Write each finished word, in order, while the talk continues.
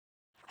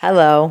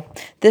Hello.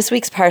 This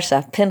week's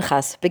Parsha,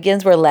 Pinchas,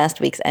 begins where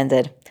last week's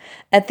ended.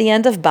 At the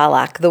end of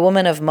Balak, the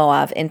woman of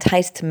Moab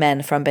enticed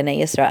men from Bnei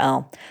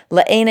Yisrael,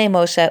 La'enei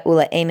Moshe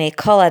u'la'enei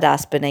kol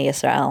adas Bnei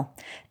Yisrael,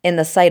 in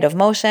the sight of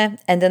Moshe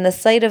and in the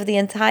sight of the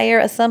entire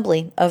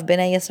assembly of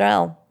Bnei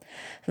Yisrael.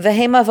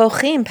 V'hem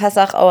avochim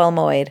Pesach Oel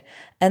Moed,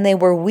 and they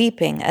were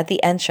weeping at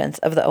the entrance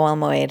of the Oel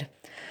Moed.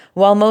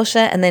 While Moshe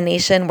and the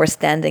nation were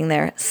standing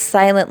there,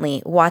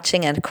 silently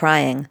watching and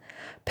crying,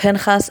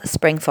 Pinchas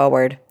sprang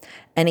forward,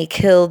 and he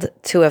killed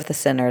two of the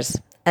sinners.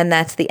 And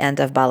that's the end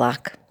of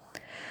Balak.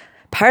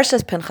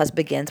 Parshas Pinchas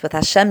begins with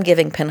Hashem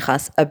giving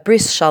Pinchas a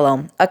bris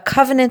shalom, a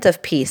covenant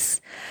of peace,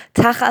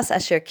 tachas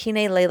asher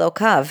kinei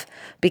leilokav,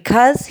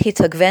 because he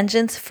took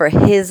vengeance for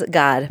his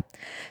God.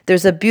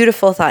 There's a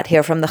beautiful thought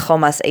here from the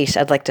Chomas Eish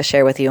I'd like to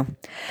share with you.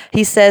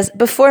 He says,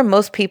 before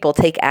most people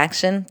take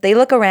action, they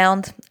look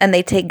around and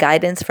they take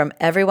guidance from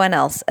everyone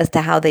else as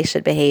to how they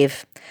should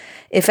behave.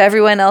 If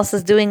everyone else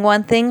is doing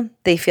one thing,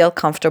 they feel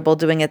comfortable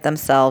doing it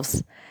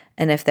themselves.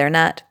 And if they're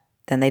not,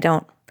 then they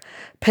don't.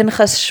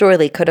 Pinchas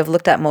surely could have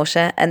looked at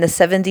Moshe and the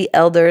 70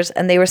 elders,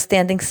 and they were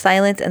standing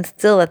silent and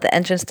still at the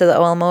entrance to the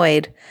Oel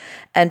Moed.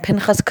 And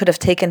Pinchas could have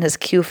taken his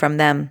cue from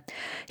them.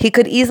 He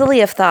could easily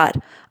have thought,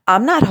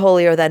 I'm not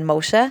holier than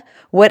Moshe.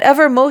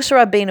 Whatever Moshe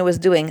Rabbeinu is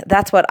doing,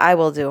 that's what I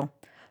will do.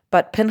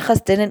 But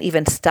Pinchas didn't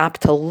even stop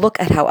to look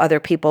at how other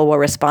people were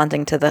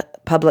responding to the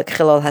public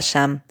Chilul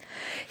Hashem.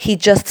 He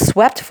just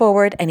swept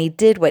forward and he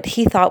did what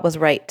he thought was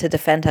right to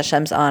defend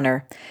Hashem's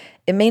honor.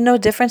 It made no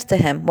difference to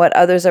him what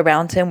others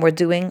around him were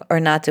doing or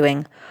not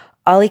doing.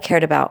 All he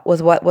cared about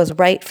was what was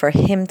right for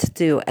him to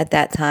do at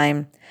that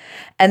time.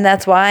 And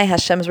that's why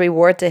Hashem's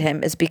reward to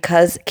him is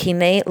because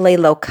kinei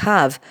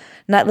leilokav,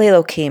 not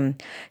leilokim.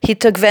 He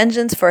took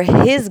vengeance for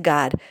his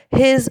God,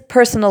 his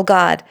personal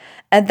God.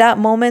 At that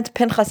moment,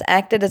 Pinchas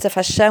acted as if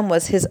Hashem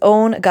was his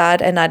own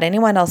God and not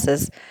anyone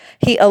else's.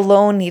 He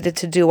alone needed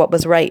to do what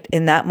was right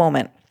in that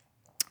moment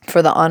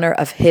for the honor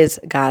of his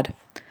God.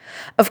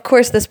 Of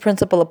course, this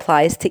principle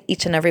applies to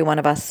each and every one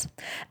of us.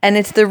 And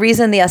it's the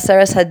reason the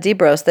Aseres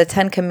HaDibros, the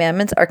 10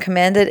 Commandments, are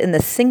commanded in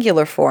the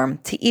singular form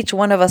to each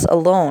one of us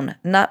alone,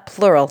 not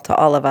plural to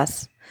all of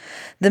us.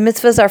 The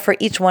mitzvahs are for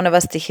each one of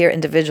us to hear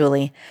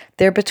individually.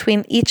 They're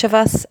between each of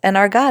us and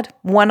our God,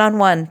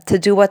 one-on-one, to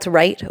do what's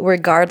right,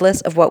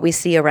 regardless of what we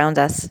see around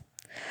us.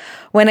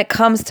 When it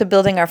comes to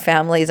building our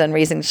families and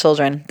raising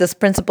children, this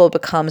principle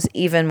becomes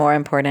even more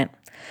important.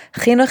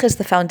 Chinuch is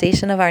the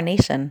foundation of our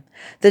nation.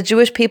 The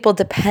Jewish people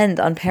depend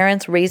on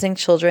parents raising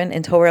children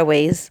in Torah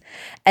ways,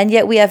 and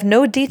yet we have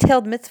no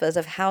detailed mitzvahs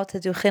of how to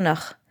do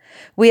chinuch.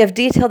 We have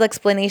detailed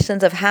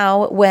explanations of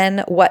how, when,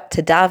 what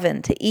to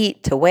daven, to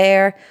eat, to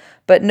wear,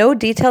 but no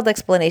detailed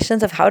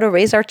explanations of how to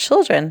raise our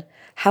children.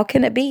 How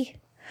can it be?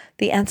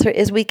 The answer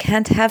is we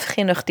can't have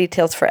chinuch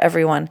details for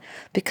everyone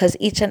because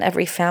each and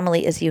every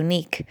family is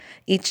unique.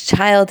 Each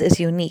child is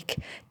unique.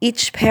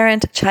 Each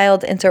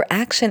parent-child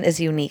interaction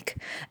is unique.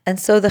 And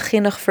so the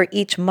chinuch for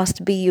each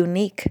must be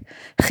unique.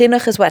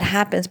 Chinuch is what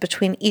happens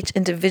between each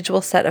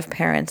individual set of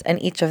parents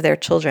and each of their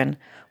children,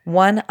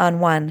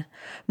 one-on-one.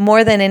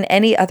 More than in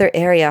any other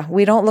area,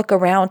 we don't look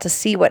around to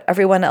see what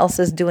everyone else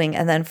is doing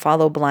and then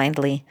follow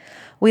blindly.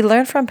 We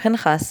learn from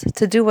Pinchas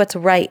to do what's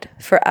right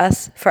for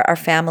us, for our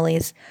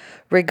families,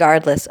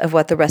 regardless of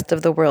what the rest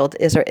of the world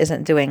is or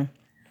isn't doing.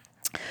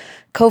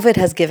 COVID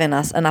has given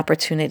us an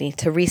opportunity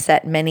to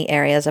reset many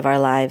areas of our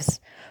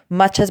lives.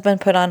 Much has been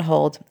put on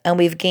hold, and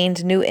we've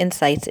gained new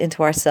insights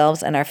into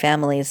ourselves and our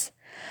families.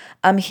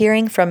 I'm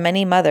hearing from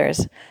many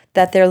mothers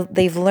that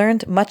they've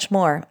learned much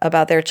more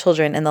about their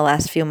children in the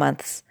last few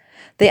months.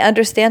 They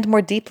understand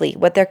more deeply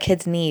what their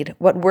kids need,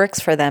 what works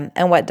for them,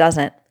 and what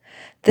doesn't.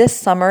 This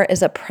summer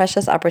is a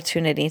precious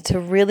opportunity to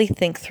really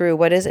think through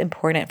what is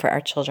important for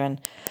our children,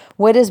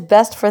 what is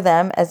best for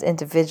them as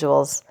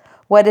individuals,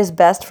 what is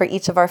best for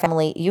each of our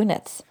family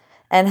units,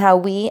 and how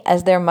we,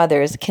 as their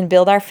mothers, can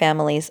build our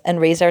families and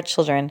raise our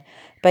children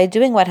by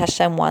doing what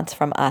Hashem wants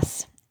from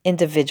us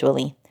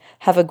individually.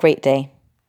 Have a great day.